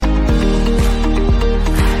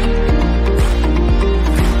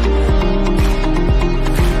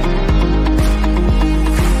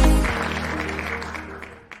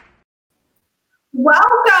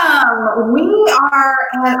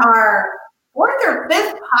on our fourth or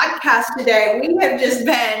fifth podcast today. We have just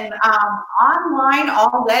been online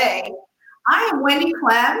all day. I am Wendy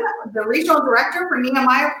Clem, the Regional Director for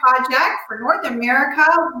Nehemiah Project for North America.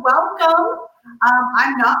 Welcome.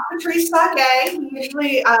 I'm not Patrice Sage. He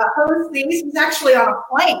usually hosts these. He's actually on a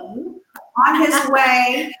plane on his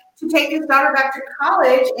way to take his daughter back to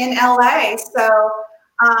college in LA. So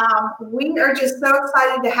we are just so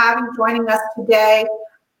excited to have you joining us today.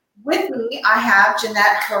 With me, I have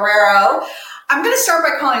Jeanette Herrero. I'm going to start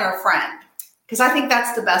by calling her a friend because I think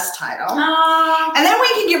that's the best title. And then we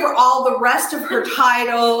can give her all the rest of her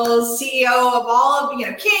titles, CEO of all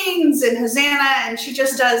of, Kings and Hosanna, and she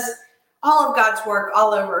just does all of God's work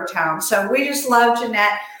all over town. So we just love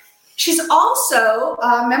Jeanette. She's also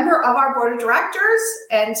a member of our board of directors,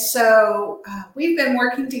 and so we've been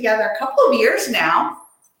working together a couple of years now.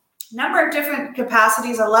 Number of different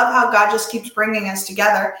capacities. I love how God just keeps bringing us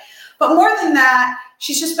together. But more than that,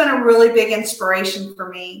 she's just been a really big inspiration for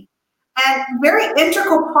me and very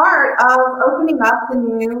integral part of opening up the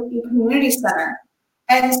new community center.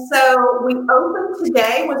 And so we opened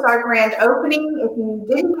today was our grand opening. If you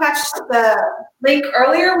didn't catch the link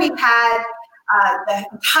earlier, we had the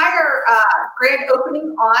entire grand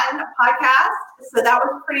opening on podcast. So that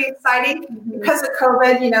was pretty exciting. Because of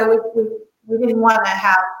COVID, we didn't want to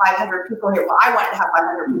have 500 people here. Well, I wanted to have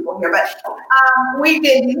 500 people here, but we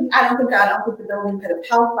didn't. I don't think the building could have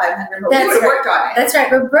held 500, but we would have worked on it. That's right,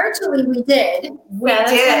 but virtually we did. We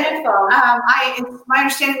did. It's my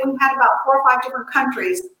understanding we had about 4 or 5 different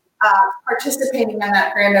countries participating in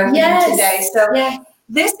that grand opening today. So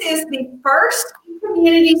this is the first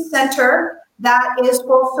community center that is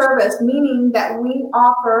full service, meaning that we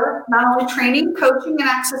offer not only training, coaching, and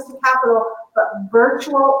access to capital, but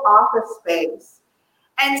virtual office space.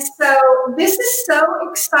 And so this is so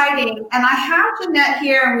exciting. And I have Jeanette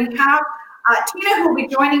here, and we have Tina, who will be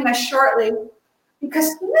joining us shortly,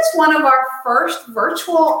 because Tina is one of our first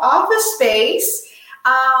virtual office space.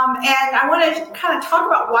 And I want to kind of talk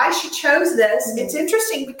about why she chose this. It's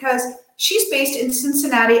interesting because she's based in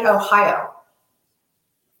Cincinnati, Ohio.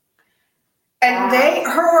 And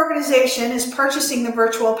her organization is purchasing the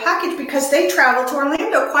virtual package because they travel to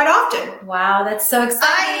Orlando quite often. Wow, that's so exciting.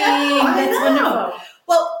 I know. Wonderful.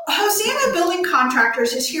 Well, Hosanna Building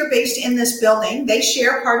Contractors is here based in this building. They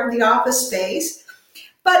share part of the office space.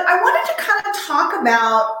 But I wanted to kind of talk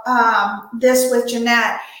about this with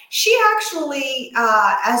Jeanette. She actually,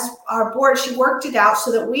 as our board, she worked it out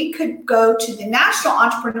so that we could go to the National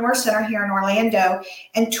Entrepreneur Center here in Orlando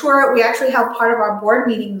and tour it. We actually held part of our board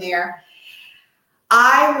meeting there.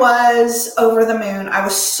 I was over the moon. I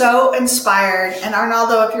was so inspired. And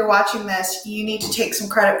Arnaldo, if you're watching this, you need to take some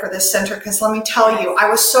credit for this center because let me tell you, I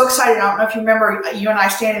was so excited. I don't know if you remember you and I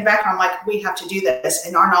standing back and I'm like, we have to do this.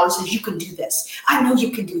 And Arnaldo says, you can do this. I know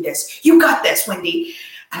you can do this. You got this, Wendy.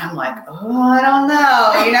 And I'm like, I don't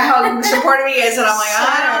know. You know how supportive he is. And I'm like,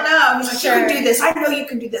 I don't know. He's like, you can do this. I know you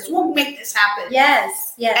can do this. We'll make this happen.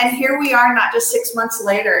 Yes. And here we are, not just 6 months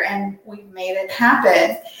later, and we've made it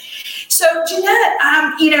happen. So Jeanette,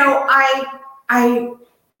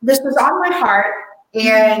 this was on my heart,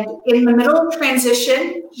 and in the middle of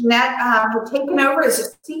transition, Jeanette had taken over as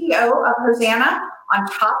the CEO of Hosanna on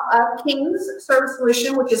top of King's Service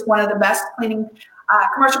Solution, which is one of the best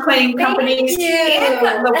commercial cleaning companies in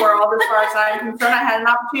the world, as far as I'm concerned. I had an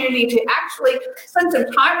opportunity to actually spend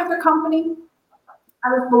some time with the company. I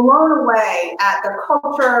was blown away at their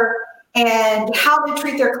culture and how they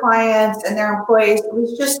treat their clients and their employees. It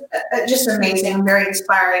was just amazing and very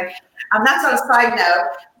inspiring. That's on a side note,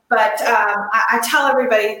 but I tell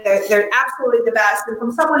everybody they're absolutely the best. And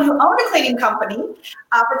from someone who owned a cleaning company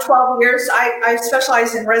for 12 years, I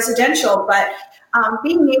specialize in residential, but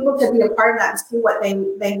being able to be a part of that and see what they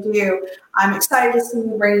do, I'm excited to see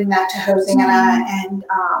you bringing that to Hosanna and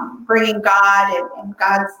bringing God and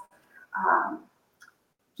God's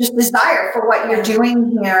just desire for what you're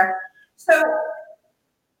doing here. So,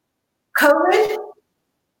 COVID,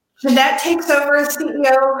 Jeanette takes over as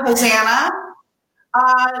CEO of Hosanna.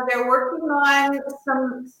 They're working on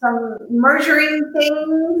some merging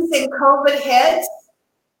things, and COVID hits.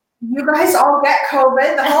 You guys all get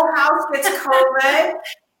COVID. The whole house gets COVID,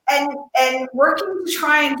 and working to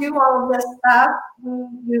try and do all of this stuff.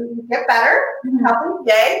 You get better, healthy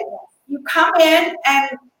day. You come in, and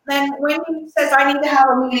then Wendy says, "I need to have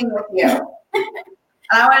a meeting with you."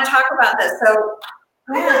 And I want to talk about this. So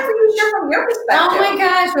I'd like for you to share from your perspective. Oh my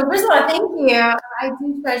gosh. Well, first of all, thank you. I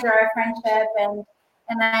do treasure our friendship and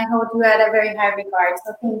I hold you at a very high regard.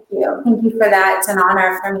 So thank you. Thank you for that. It's an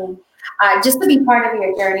honor for me. Just to be part of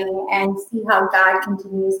your journey and see how God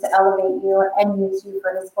continues to elevate you and use you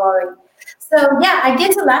for His glory. So yeah, I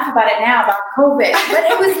get to laugh about it now, about COVID, but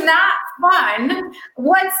it was not fun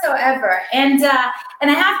whatsoever. And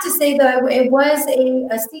I have to say though, it was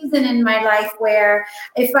a season in my life where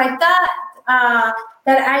if I thought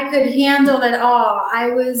that I could handle it all, I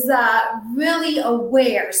was really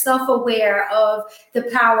aware, self-aware of the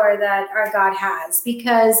power that our God has,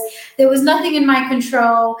 because there was nothing in my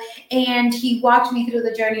control, and He walked me through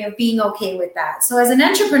the journey of being okay with that. So as an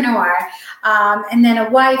entrepreneur, and then a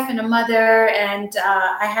wife and a mother, and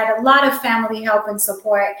I had a lot of family help and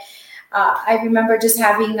support. I remember just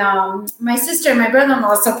having my sister and my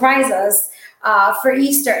brother-in-law surprise us for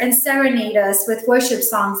Easter and serenade us with worship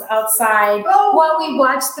songs outside while we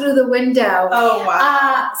watched through the window. Oh,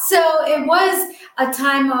 wow. So it was a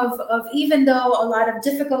time of even though a lot of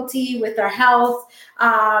difficulty with our health,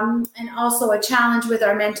 and also a challenge with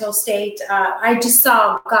our mental state, I just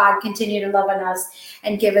saw God continue to love on us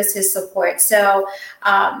and give us His support. So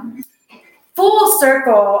full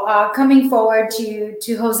circle, coming forward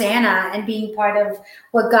to Hosanna and being part of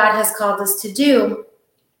what God has called us to do.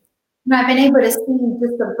 I've been able to see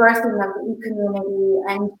just the birthing of the e-community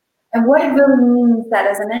and what it really means that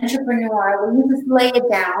as an entrepreneur, when you just lay it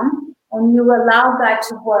down and you allow God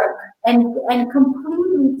to work and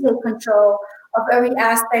completely take control of every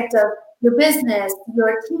aspect of your business,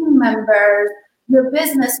 your team members, your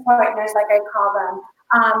business partners, like I call them.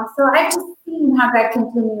 So I've just seen how that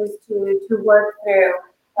continues to work through.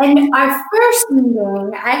 And our first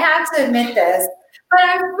meeting, I have to admit this, but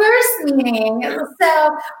our first meeting,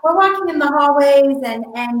 so we're walking in the hallways and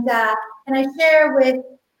I share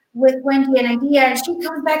with Wendy an idea, and she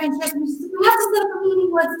comes back and says, we have to set up a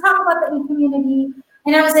meeting, let's talk about the e-community.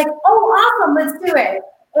 And I was like, oh, awesome, let's do it.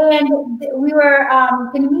 And we were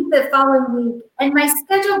going to meet the following week, and my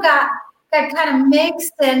schedule got kind of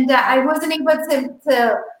mixed, and I wasn't able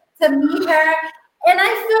to meet her. And I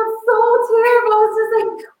felt so terrible. I was just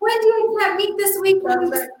like, Wendy, I can't meet this week. Can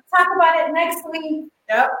we talk about it next week?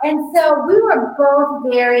 Yep. And so we were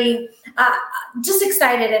both very just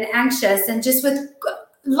excited and anxious, and just with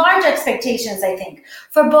large expectations, I think,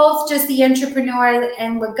 for both just the entrepreneur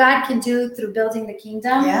and what God can do through building the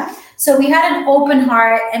kingdom. Yeah. So we had an open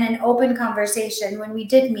heart and an open conversation when we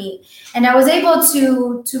did meet. And I was able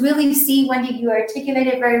to really see, Wendy, you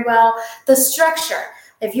articulated very well, the structure.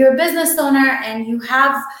 If you're a business owner and you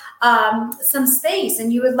have some space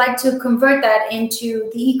and you would like to convert that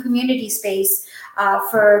into the e-community space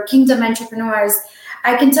for kingdom entrepreneurs,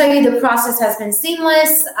 I can tell you the process has been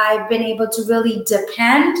seamless. I've been able to really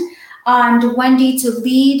depend on Wendy to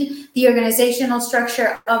lead the organizational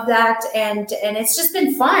structure of that, and it's just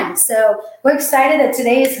been fun. So we're excited that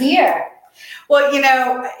today is here. Well, you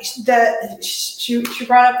know, she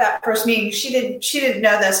brought up that first meeting. She didn't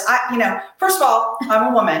know this. First of all,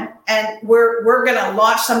 I'm a woman, and we're gonna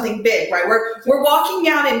launch something big, right? We're walking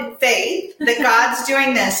out in faith that God's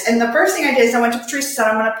doing this. And the first thing I did is I went to Patrice and said,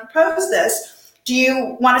 I'm gonna propose this. Do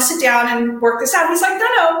you want to sit down and work this out? He's like,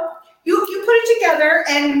 no, you put it together,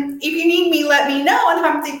 and if you need me, let me know. And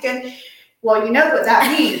I'm thinking, well, you know what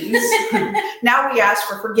that means. Now we ask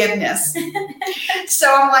for forgiveness.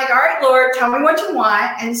 So I'm like, all right, Lord, tell me what you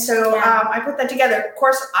want. And so I put that together. Of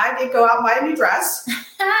course, I did go out and buy a new dress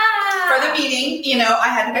for the meeting. You know, I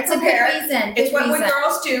had to be prepared. It's a good reason. It's what we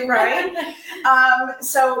girls do, right?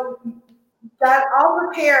 So got all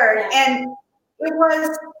prepared, and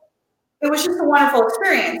it was just a wonderful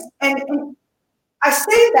experience. And I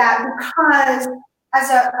say that because as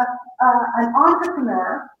an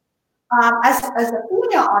entrepreneur, as a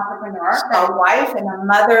female entrepreneur, a wife and a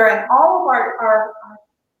mother, and all of our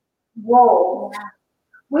roles,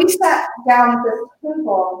 we sat down at this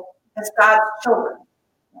table as God's children.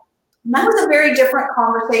 And that was a very different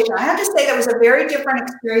conversation. I have to say that was a very different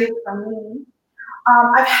experience for me.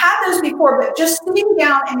 I've had those before, but just sitting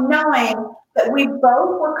down and knowing that we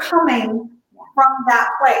both were coming from that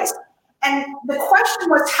place. And the question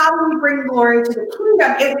was, how do we bring glory to the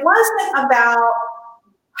kingdom? It wasn't about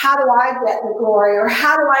how do I get the glory or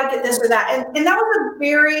how do I get this or that. And that was a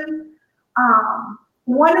very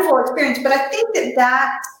wonderful experience. But I think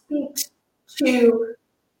that speaks to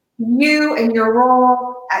you and your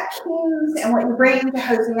role at Kings and what you bring to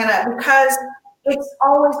Hosanna, because it's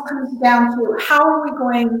always comes down to how are we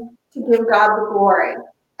going to give God the glory.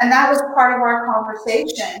 And that was part of our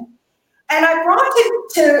conversation. And I brought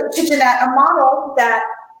to Jeanette a model that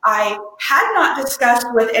I had not discussed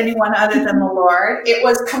with anyone other than the Lord. It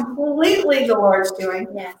was completely the Lord's doing.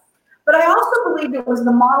 Yes. But I also believed it was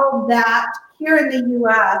the model that here in the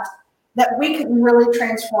U.S. that we could really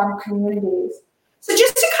transform communities. So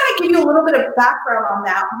just to kind of give you a little bit of background on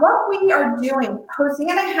that, what we are doing,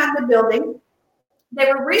 Hosanna had the building. they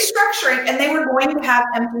were restructuring and they were going to have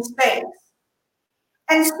empty space.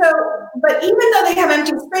 And so, but even though they have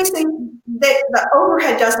empty space, the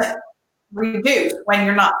overhead doesn't reduce when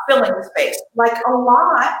you're not filling the space. Like a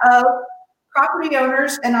lot of property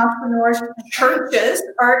owners and entrepreneurs, churches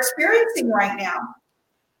are experiencing right now.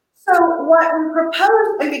 So what we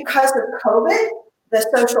proposed, and because of COVID, the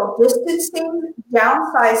social distancing,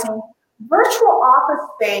 downsizing, virtual office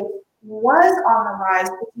space was on the rise,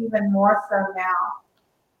 it's even more so now.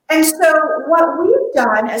 And so what we've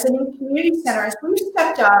done as a new community center is we've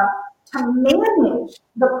stepped up to manage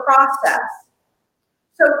the process.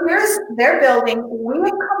 So here's their building. We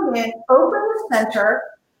would come in, open the center,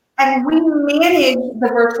 and we manage the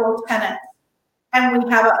virtual tenants. And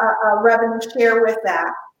we have a revenue share with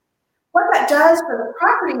that. What that does for the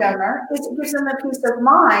property owner is it gives them a peace of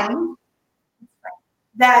mind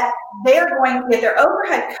that they're going to get their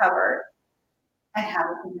overhead covered and have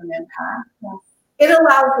a human impact. Yes. It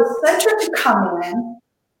allows the center to come in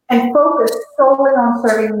and focus solely on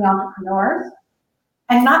serving the entrepreneurs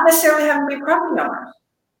and not necessarily having to be property owners.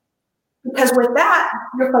 Because with that,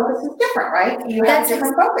 your focus is different, right? You have a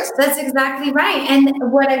different focus. That's exactly right. And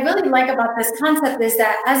what I really like about this concept is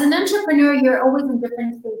that as an entrepreneur, you're always in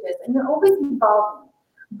different stages and you're always evolving,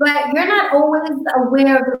 but you're not always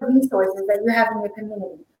aware of the resources that you have in your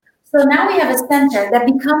community. So now we have a center that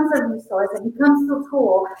becomes a resource, it becomes a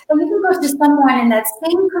tool, and you can go to someone in that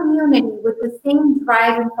same community with the same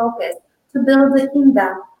drive and focus to build a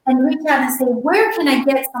kingdom and reach out and say, where can I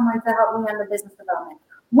get someone to help me on the business development?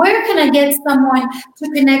 Where can I get someone to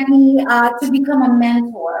connect me to become a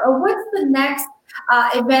mentor? Or what's the next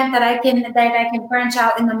event that I can branch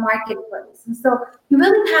out in the marketplace? And so you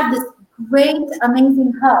really have this great,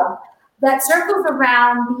 amazing hub that circles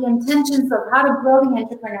around the intentions of how to grow the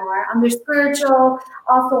entrepreneur on their spiritual,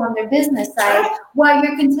 also on their business side, while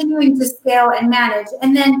you're continuing to scale and manage.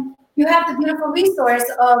 And then you have the beautiful resource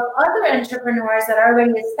of other entrepreneurs that are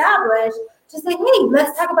already established to say, hey,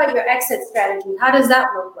 let's talk about your exit strategy. How does that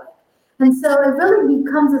look like? And so it really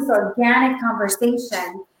becomes this organic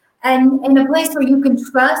conversation and in a place where you can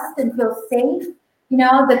trust and feel safe. You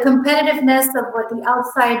know, the competitiveness of what the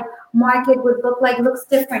outside market would look like looks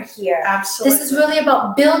different here. Absolutely. This is really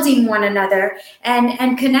about building one another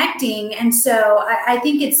and connecting. And so I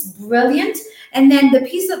think it's brilliant. And then the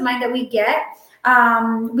peace of mind that we get,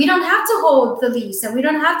 we don't have to hold the lease and we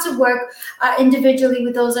don't have to work individually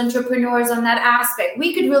with those entrepreneurs on that aspect.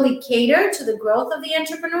 We could really cater to the growth of the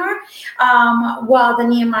entrepreneur while the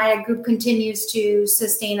Nehemiah Group continues to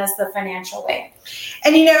sustain us the financial way.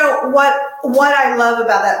 And you know what I love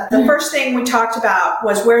about that, the first thing we talked about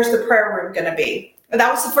was, where's the prayer room going to be? That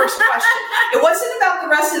was the first question. It wasn't about the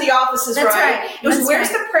rest of the offices, That's right? It was, where's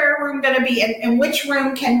the prayer room going to be, and which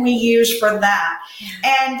room can we use for that?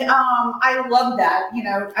 And I love that. You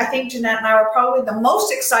know, I think Jeanette and I were probably the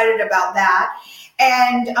most excited about that.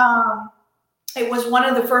 And it was one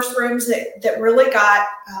of the first rooms that really got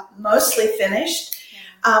mostly finished.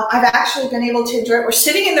 I've actually been able to enjoy it. We're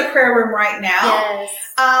sitting in the prayer room right now. Yes.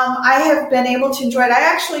 I have been able to enjoy it. I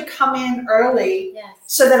actually come in early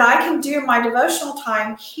so that I can do my devotional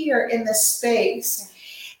time here in this space.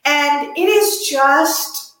 And it is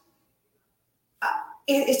just,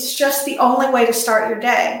 it's just the only way to start your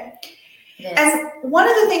day. And one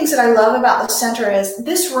of the things that I love about the center is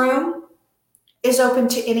this room is open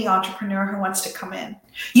to any entrepreneur who wants to come in.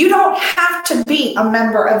 You don't have to be a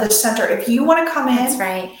member of the center. If you want to come in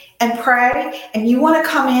and pray, and you want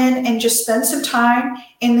to come in and just spend some time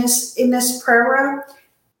in this prayer room,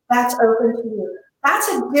 that's open to you. That's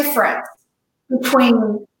a difference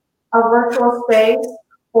between a virtual space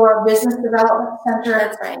or a business development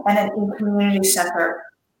center and an in-community center.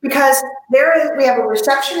 Because we have a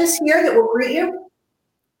receptionist here that will greet you,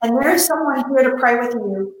 and there is someone here to pray with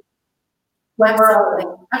you.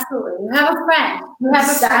 Absolutely. You have a friend.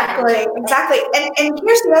 Exactly. And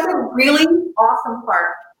here's the other really awesome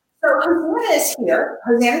part. So Hosanna is here.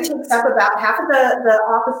 Hosanna takes up about half of the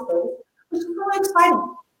office space, which is really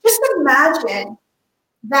exciting. Just imagine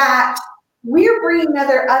that we're bringing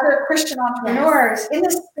other Christian entrepreneurs in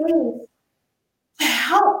this space to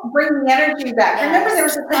help bring the energy back. Yes. Remember, there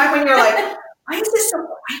was a time when you were like, why is this so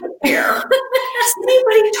quiet here? Does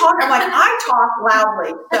anybody talk? I'm like, I talk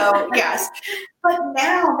loudly. So yes. But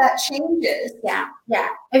now that changes. Yeah.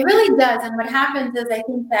 It really does. And what happens is I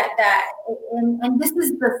think that and this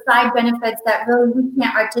is the side benefits that really we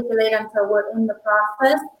can't articulate until we're in the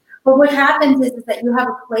process. But what happens is that you have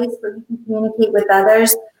a place where you can communicate with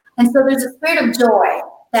others. And so there's a spirit of joy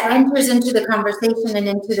that enters into the conversation and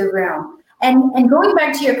into the room. And going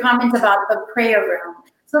back to your comments about the prayer room.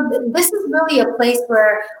 So this is really a place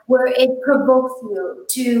where it provokes you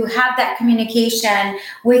to have that communication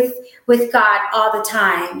with God all the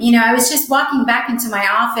time. You know, I was just walking back into my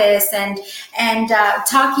office and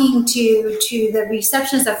talking to the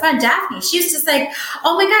receptionist up front, Daphne. She was just like,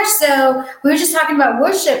 "Oh my gosh!" So we were just talking about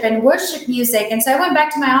worship and worship music, and so I went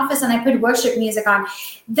back to my office and I put worship music on.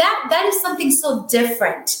 That is something so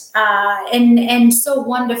different and so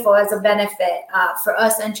wonderful as a benefit for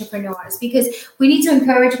us entrepreneurs, because we need to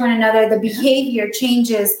encourage one another. The behavior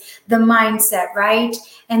changes the mindset, right?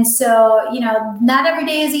 And so, you know, not every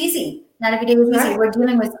day is easy. Not every day is easy. Right. We're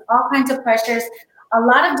dealing with all kinds of pressures, a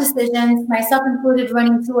lot of decisions, myself included,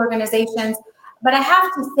 running 2 organizations. But I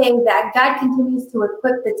have to say that God continues to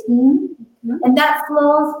equip the team, and that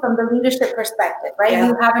flows from the leadership perspective, right? Yeah.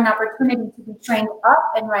 You have an opportunity to be trained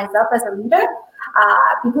up and rise up as a leader,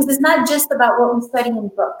 because it's not just about what we study in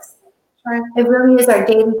books. Right? It really is our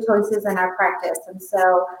daily choices and our practice. And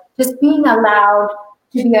so just being allowed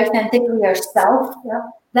to be authentically ourselves,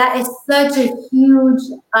 that is such a huge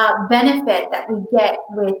benefit that we get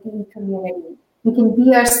with the community. We can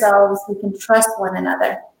be ourselves. We can trust one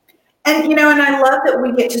another. And, you know, and I love that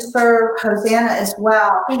we get to serve Hosanna as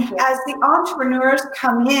well. Thank you. As the entrepreneurs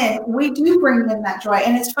come in, we do bring in that joy.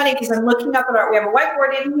 And it's funny because I'm looking up at we have a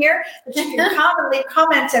whiteboard in here that you can come and leave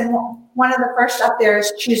comments. And one of the first up there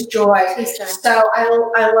is choose joy. So I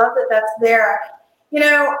love that that's there. You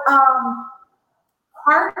know,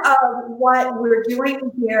 part of what we're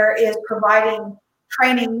doing here is providing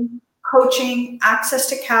training, coaching, access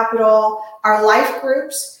to capital, our life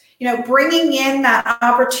groups. You know, bringing in that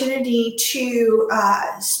opportunity to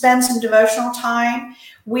spend some devotional time.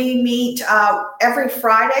 We meet every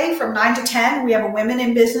Friday from 9 to 10. We have a women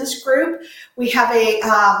in business group. We have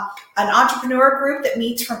an entrepreneur group that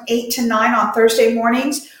meets from 8 to 9 on Thursday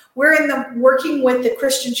mornings. We're working with the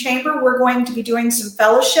Christian Chamber. We're going to be doing some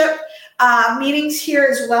fellowship meetings here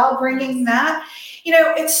as well, bringing that. You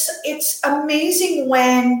know, it's amazing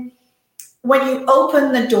when you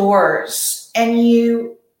open the doors and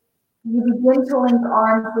you begin to link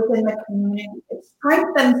arms within the community. It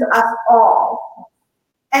strengthens us all.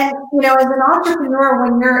 And, you know, as an entrepreneur,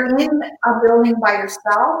 when you're in a building by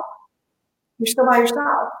yourself, you're still by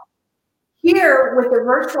yourself. Here, with the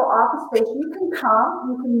virtual office space, you can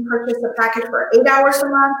come, you can purchase a package for 8 hours a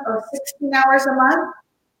month or 16 hours a month.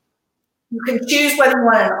 You can choose whether you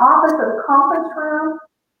want an office or a conference room.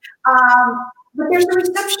 But there's a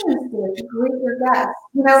receptionist there to greet your guests.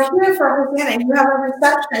 You know, here for Hosanna, you have a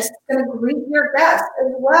receptionist that's going to greet your guests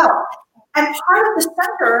as well. And part of the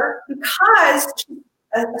center, because she's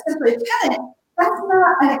essentially a tenant, that's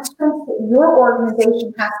not an expense that your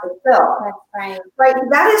organization has to fill. That's right. Right?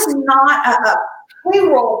 That is not a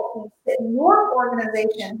payroll piece that your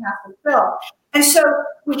organization has to fill. And so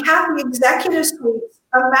we have the executive suites.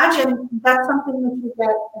 Imagine that's something that you get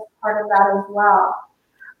as part of that as well.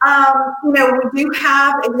 You know, we do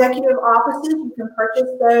have executive offices. You can purchase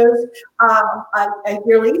those a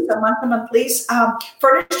year lease, a month-to-month lease,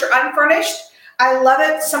 furnished or unfurnished. I love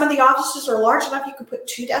it. Some of the offices are large enough you can put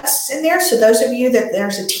 2 desks in there. So those of you that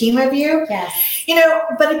there's a team of you, yes. You know,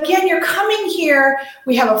 but again, you're coming here.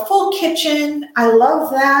 We have a full kitchen. I love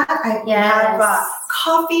that. I have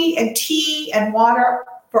coffee and tea and water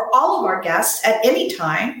for all of our guests at any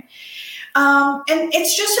time. And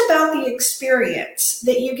it's just about the experience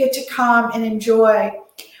that you get to come and enjoy.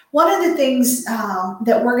 One of the things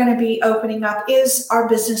that we're going to be opening up is our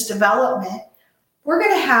business development. We're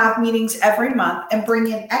going to have meetings every month and bring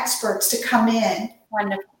in experts to come in.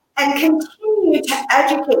 Wonderful. And continue to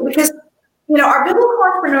educate, because, you know, our biblical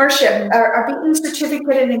entrepreneurship, our BE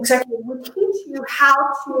certificate and executive, will teach you how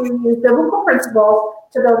to use biblical principles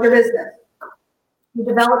to build your business. You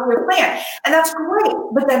develop your plan, and that's great.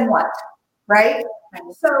 But then what? Right?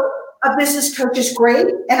 So a business coach is great,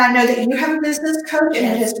 and I know that you have a business coach, and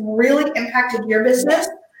it has really impacted your business.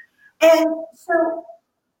 And so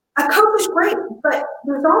a coach is great, but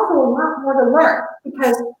there's also a lot more to learn,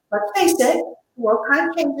 because let's face it, the world kind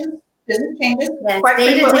of changes, business changes quite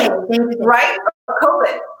frequently, right?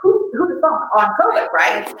 COVID, who'd have thought on COVID,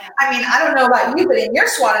 right? I mean, I don't know about you, but in your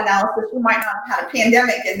SWOT analysis, you might not have had a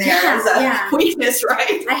pandemic in there as a weakness,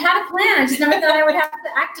 right? I had a plan. I just never thought I would have to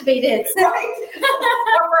activate it. Right.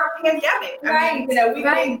 Or a pandemic. I mean, you know,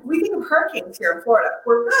 we think of hurricanes here in Florida.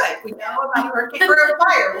 We're good. We know about hurricanes. We're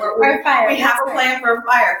a fire. We have a plan for a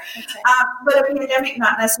fire. Right. But a pandemic,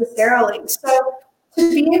 not necessarily. So to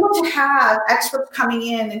be able to have experts coming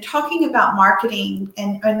in and talking about marketing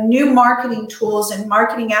and new marketing tools and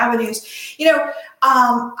marketing avenues.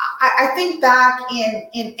 I think back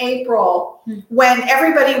in April when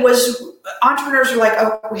entrepreneurs were like,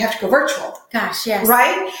 oh, we have to go virtual. Gosh, yes.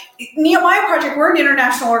 Right? Nehemiah Project, we're an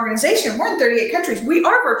international organization. We're in 38 countries. We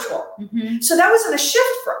are virtual. Mm-hmm. So that wasn't a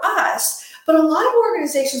shift for us. But a lot of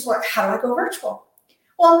organizations were, how do I go virtual?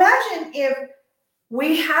 Well, imagine if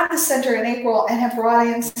we had the center in April and have brought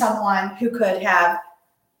in someone who could have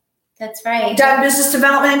done business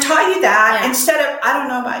development and taught you that instead of, I don't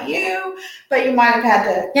know about you, but you might have had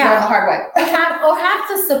to learn the hard way. or have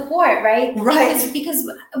the support, right? Right. Because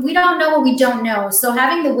we don't know what we don't know. So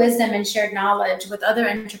having the wisdom and shared knowledge with other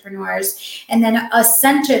entrepreneurs, and then a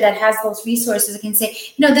center that has those resources can say,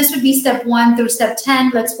 this would be step 1 through step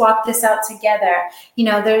 10. Let's walk this out together.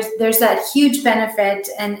 There's that huge benefit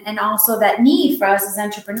and also that need for us as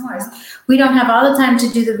entrepreneurs. We don't have all the time to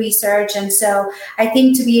do the research. And so I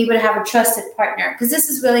think to be able to have a trusted partner, because this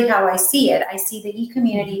is really how I see it. I see the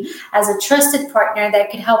e-community as a trusted partner that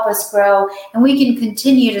can help us grow, and we can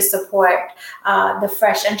continue to support the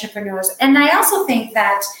fresh entrepreneurs. And I also think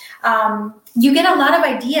that you get a lot of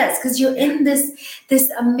ideas because you're in this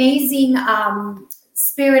amazing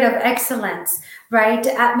spirit of excellence, right?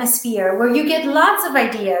 Atmosphere where you get lots of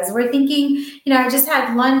ideas. We're thinking, I just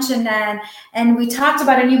had lunch and we talked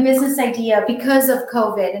about a new business idea because of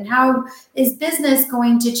COVID and how is business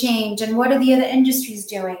going to change and what are the other industries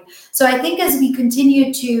doing? So I think as we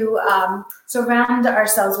continue to surround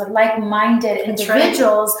ourselves with like-minded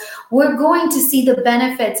individuals, we're going to see the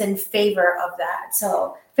benefits in favor of that.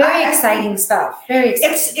 So very exciting stuff. Very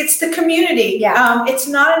exciting. It's the community. Yeah. It's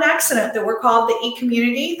not an accident that we're called the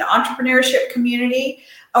e-community, the entrepreneurship community,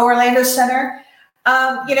 Orlando Center.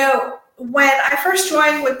 When I first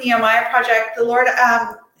joined with Nehemiah Project, the Lord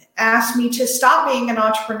asked me to stop being an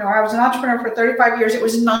entrepreneur. I was an entrepreneur for 35 years. It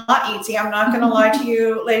was not easy. I'm not going to lie to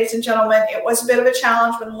you, ladies and gentlemen. It was a bit of a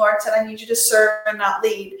challenge when the Lord said, I need you to serve and not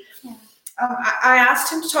lead. Yeah. I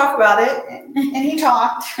asked him to talk about it, and he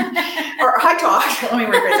talked, or I talked. Let me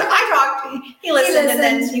rephrase that. I talked, he listened, and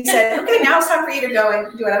then he said, okay, now it's time for you to go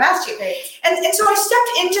and do what I've asked you. And so I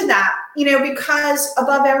stepped into that, because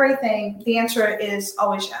above everything, the answer is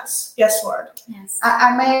always yes. Yes, Lord. Yes.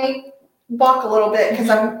 I may balk a little bit because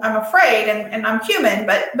I'm afraid and I'm human,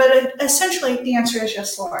 but essentially the answer is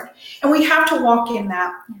yes, Lord. And we have to walk in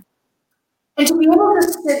that. Yeah. And to be able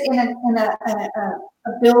to sit in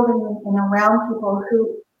a building and around people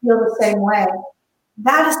who feel the same way,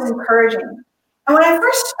 that is encouraging. And when I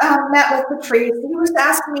first met with Patrice, he was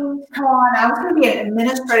asking me to come on. I was going to be an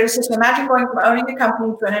administrative assistant. Imagine going from owning the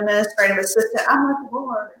company to an administrative assistant. I'm like,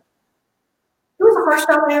 Lord, it was a harsh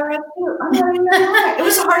job I ever had to do. I'm not even going to lie. It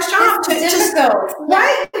was a harsh job to just go,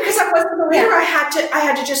 right? Because I wasn't the leader. I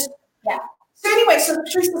had to just. So anyway, so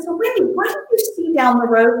Patrice said, so Wendy, what do you see down the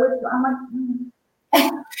road with you? I'm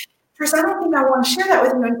like, Patrice, I don't think I want to share that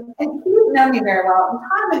with you. And he didn't know me very well at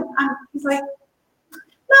the time. And he's like,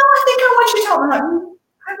 no, I think I want you to tell me.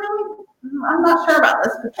 I'm not sure about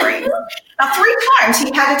this, Patrice. Now, 3 times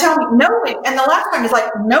he had to tell me, no, and the last time he's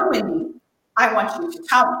like, no, Wendy, I want you to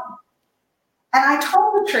tell me. And I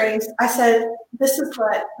told Patrice, I said, this is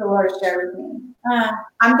what the Lord shared with me.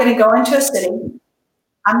 I'm going to go into a city.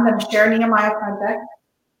 I'm going to share Nehemiah Project.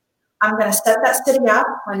 I'm going to set that city up.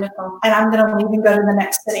 Wonderful. And I'm going to leave and go to the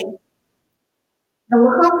next city. The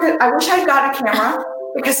look on, I wish I'd got a camera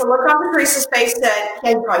because the look on Patrice's face said,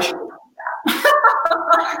 yeah, you probably shouldn't do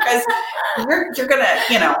that. Because you're going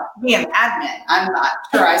to, be an admin. I'm not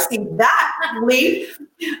sure I see that leap.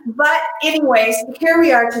 But anyways, here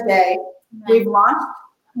we are today. We've launched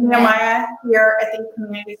Nehemiah here at the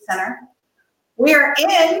Community Center. We are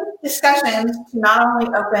in discussions to not only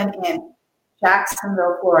open in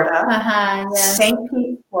Jacksonville, Florida, St.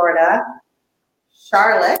 Pete, Florida,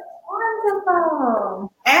 Charlotte,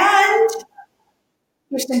 wonderful, and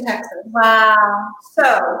Houston, Texas. Wow.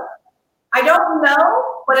 So I don't know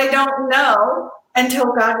what I don't know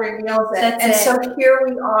until God reveals it. So here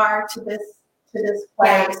we are to this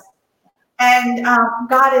place. And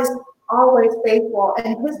God is always faithful,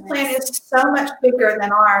 and his plan is so much bigger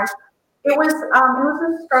than ours. It was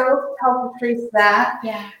a struggle to tell Patrice that.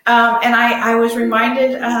 Yeah. And I was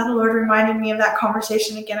reminded, the Lord reminded me of that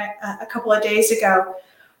conversation again a couple of days ago.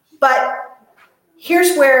 But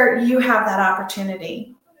here's where you have that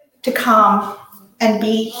opportunity to come and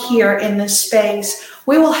be here in this space.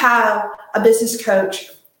 We will have a business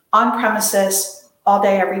coach on premises all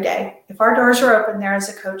day, every day. If our doors are open, there is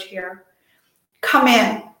a coach here. Come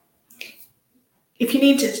in. if you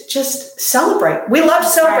need to just celebrate. We love to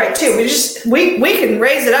celebrate too. We can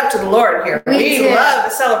raise it up to the Lord here. We love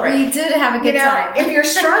to celebrate. We did have a good time. If you're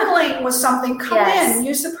struggling with something, come in,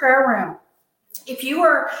 use the prayer room. If you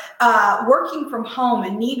are working from home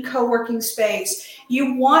and need co-working space,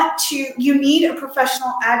 you need a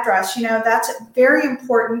professional address. That's very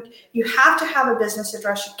important. You have to have a business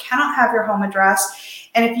address. You cannot have your home address.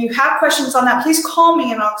 And if you have questions on that, please call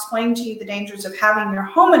me and I'll explain to you the dangers of having your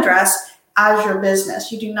home address as your business.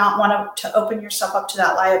 You do not want to open yourself up to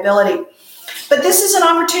that liability. But this is an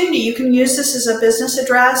opportunity. You can use this as a business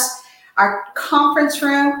address, our conference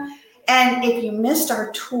room. And if you missed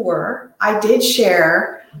our tour, I did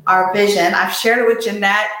share our vision. I've shared it with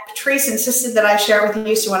Jeanette. Patrice insisted that I share it with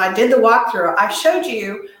you. So when I did the walkthrough, I showed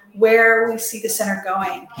you where we see the center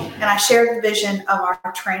going. And I shared the vision of our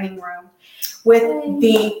training room with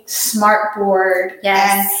the smart board.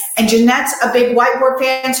 And Jeanette's a big whiteboard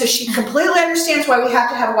fan, so she completely understands why we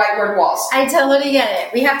have to have whiteboard walls. I totally get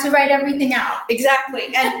it. We have to write everything out.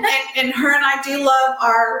 Exactly. And her and I do love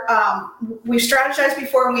our, we've strategized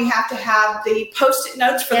before, and we have to have the Post-it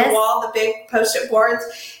notes for the wall, the big Post-it boards.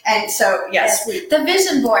 And so, the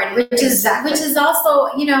vision board, which is also,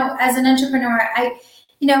 as an entrepreneur,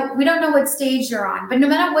 we don't know what stage you're on, but no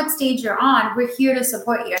matter what stage you're on, we're here to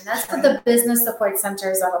support you. And that's what the Business Support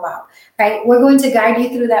Center is all about, right? We're going to guide you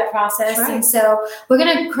through that process. And so we're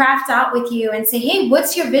going to craft out with you and say, hey,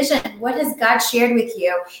 what's your vision? What has God shared with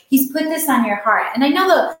you? He's put this on your heart. And I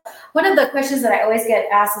know one of the questions that I always get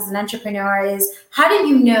asked as an entrepreneur is, how do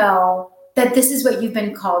you know that this is what you've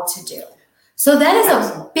been called to do? So that is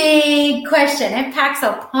a big question. It packs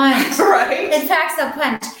a punch. It packs a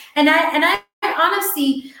punch. And I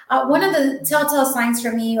honestly, one of the telltale signs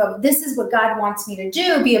for me of this is what God wants me to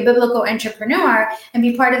do, be a biblical entrepreneur and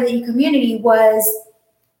be part of the e-community, was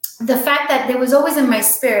the fact that there was always in my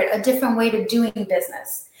spirit a different way to doing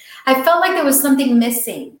business. I felt like there was something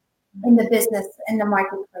missing in the business, in the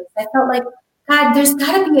marketplace. I felt like, God, there's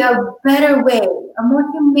got to be a better way, a more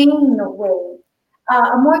humane way,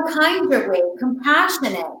 a more kinder way,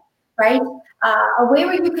 compassionate, right? A way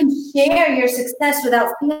where you can share your success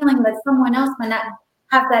without feeling that someone else might not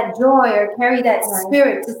have that joy or carry that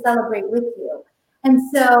spirit to celebrate with you. And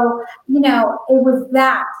so, it was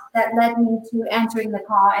that led me to answering the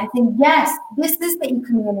call and saying, yes, this is the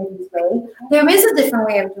e-community's way. There is a different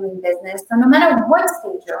way of doing business. So no matter what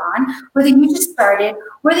stage you're on, whether you just started,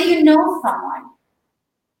 whether you know someone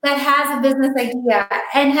that has a business idea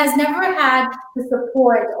and has never had the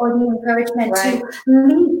support or the encouragement to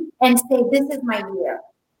lead and say, this is my year.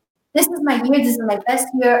 This is my year. This is my best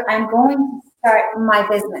year. I'm going to start my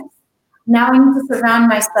business. Now I need to surround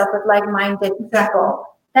myself with like-minded people.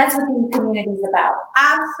 That's what the community is about.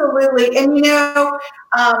 Absolutely. And you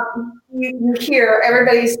hear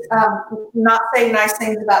everybody's not saying nice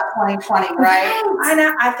things about 2020, right? I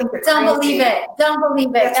know. I think it's Don't believe it. Don't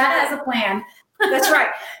believe it. God has a plan. That's right.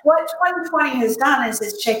 What 2020 has done is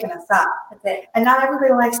it's shaken us up. That's it. And not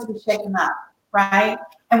everybody likes to be shaken up, right?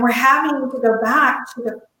 And we're having to go back to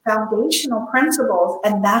the foundational principles,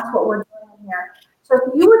 and that's what we're doing here. So if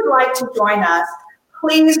you would like to join us,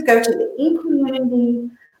 please go to the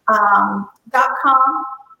ecommunity.com.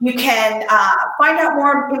 You can find out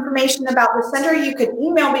more information about the center. You can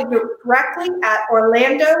email me directly at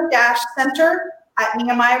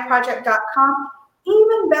orlando-center@nehemiahproject.com.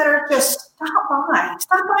 Even better, just stop by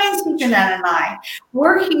and see Jeanette and I.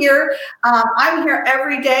 We're here. I'm here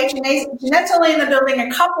every day. Jeanette's only in the building a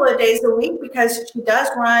couple of days a week because she does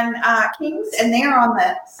run Kings, and they are on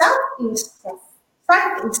the southeast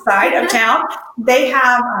side of town. They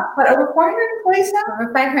have, over 400 employees now?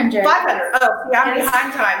 Over 500. 500. Oh, yeah, I'm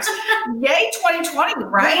behind times. Yay, 2020,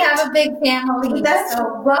 right? We have a big family.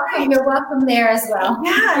 So welcome. You're welcome there as well.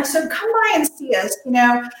 Yeah, so come by and see us.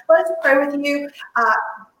 Let's pray with you.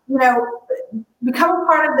 Become a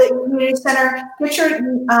part of the community center. Get your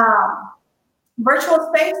virtual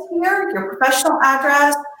space here, your professional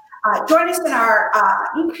address. Join us in our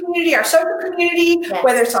e-community, our social community,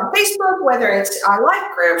 whether it's on Facebook, whether it's our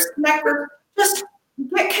life groups, connect groups. Just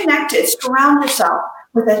get connected. Surround yourself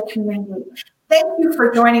with a community. Thank you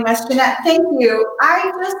for joining us, Jeanette. Thank you.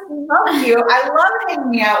 I just love you. I love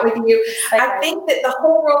hanging out with you. I think that the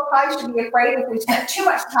whole world probably should be afraid if we spent too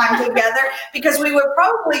much time together, because we would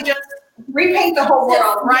probably just repaint the whole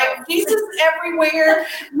world, right? Jesus everywhere.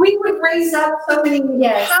 We would raise up so many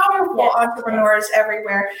powerful entrepreneurs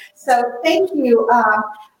everywhere. So thank you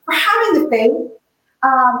for having the faith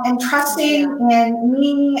and trusting in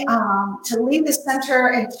me to lead the center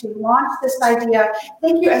and to launch this idea.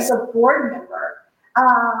 Thank you as a board member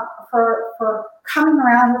for coming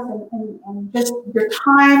around us and just your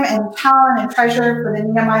time and talent and treasure for the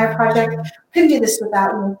Nehemiah Project. Couldn't do this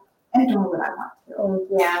without you and doing what I want to. Oh,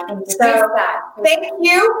 yeah. So thank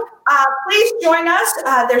you. Please join us.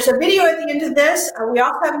 There's a video at the end of this. We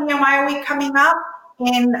also have Nehemiah Week coming up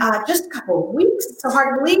in just a couple of weeks. It's so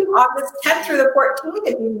hard to believe. August 10th through the 14th.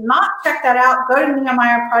 If you've not checked that out, go to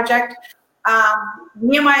Nehemiah Project,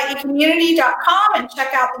 NehemiahEcommunity.com, and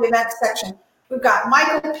check out the events section. We've got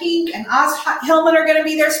Michael Pink and Oz Hillman are going to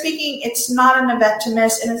be there speaking. It's not an event to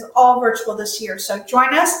miss, and it's all virtual this year. So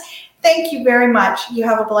join us. Thank you very much. You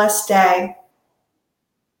have a blessed day.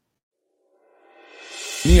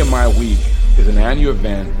 Nehemiah Week is an annual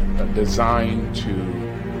event designed to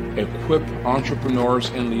equip entrepreneurs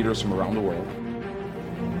and leaders from around the world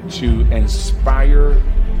to inspire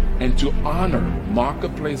and to honor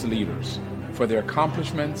marketplace leaders for their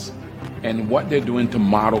accomplishments and what they're doing to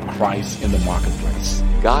model Christ in the marketplace.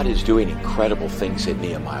 God is doing incredible things at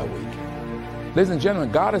Nehemiah Week. Ladies and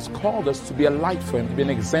gentlemen, God has called us to be a light for Him, to be an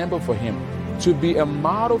example for Him, to be a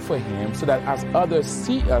model for Him, so that as others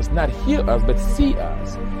see us, not hear us, but see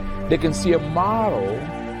us, they can see a model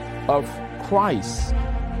of Christ.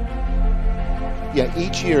 Yeah,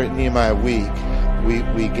 each year at Nehemiah Week,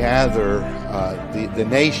 we gather the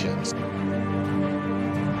nations.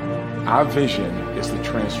 Our vision is to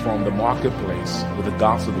transform the marketplace with the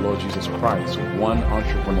gospel of the Lord Jesus Christ, one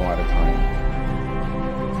entrepreneur at a time.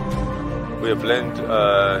 We have learned to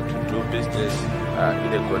do business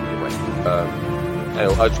in a godly way. I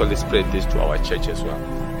will actually spread this to our church as well.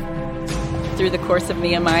 Through the course of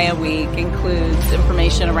Nehemiah Week includes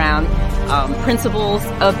information around principles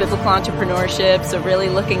of biblical entrepreneurship, so really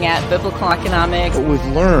looking at biblical economics. What we've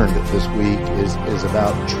learned this week is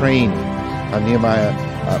about training. Nehemiah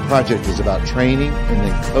Project is about training and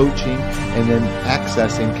then coaching and then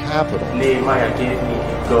accessing capital. Nehemiah gave me a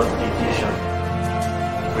godly vision.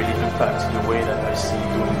 Really impacts the way that I see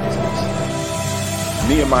doing business.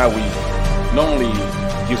 Nehemiah Week not only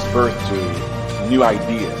gives birth to new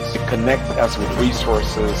ideas, it connects us with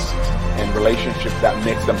resources and relationships that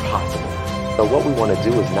makes them possible. So what we want to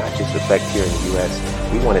do is not just affect here in the U.S.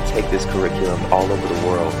 We want to take this curriculum all over the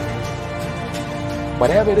world.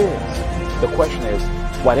 Whatever it is, the question is,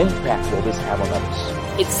 what impact will this have on others?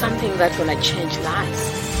 It's something that's going to change lives.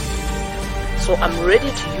 So I'm ready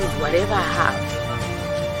to use whatever I have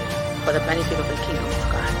for the benefit of the kingdom of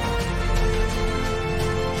God.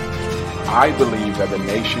 I believe that the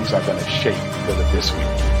nations are going to shake because of this week.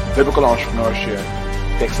 Biblical entrepreneurship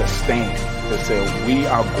takes a stand to say we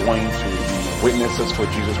are going to be witnesses for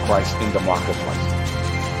Jesus Christ in the marketplace.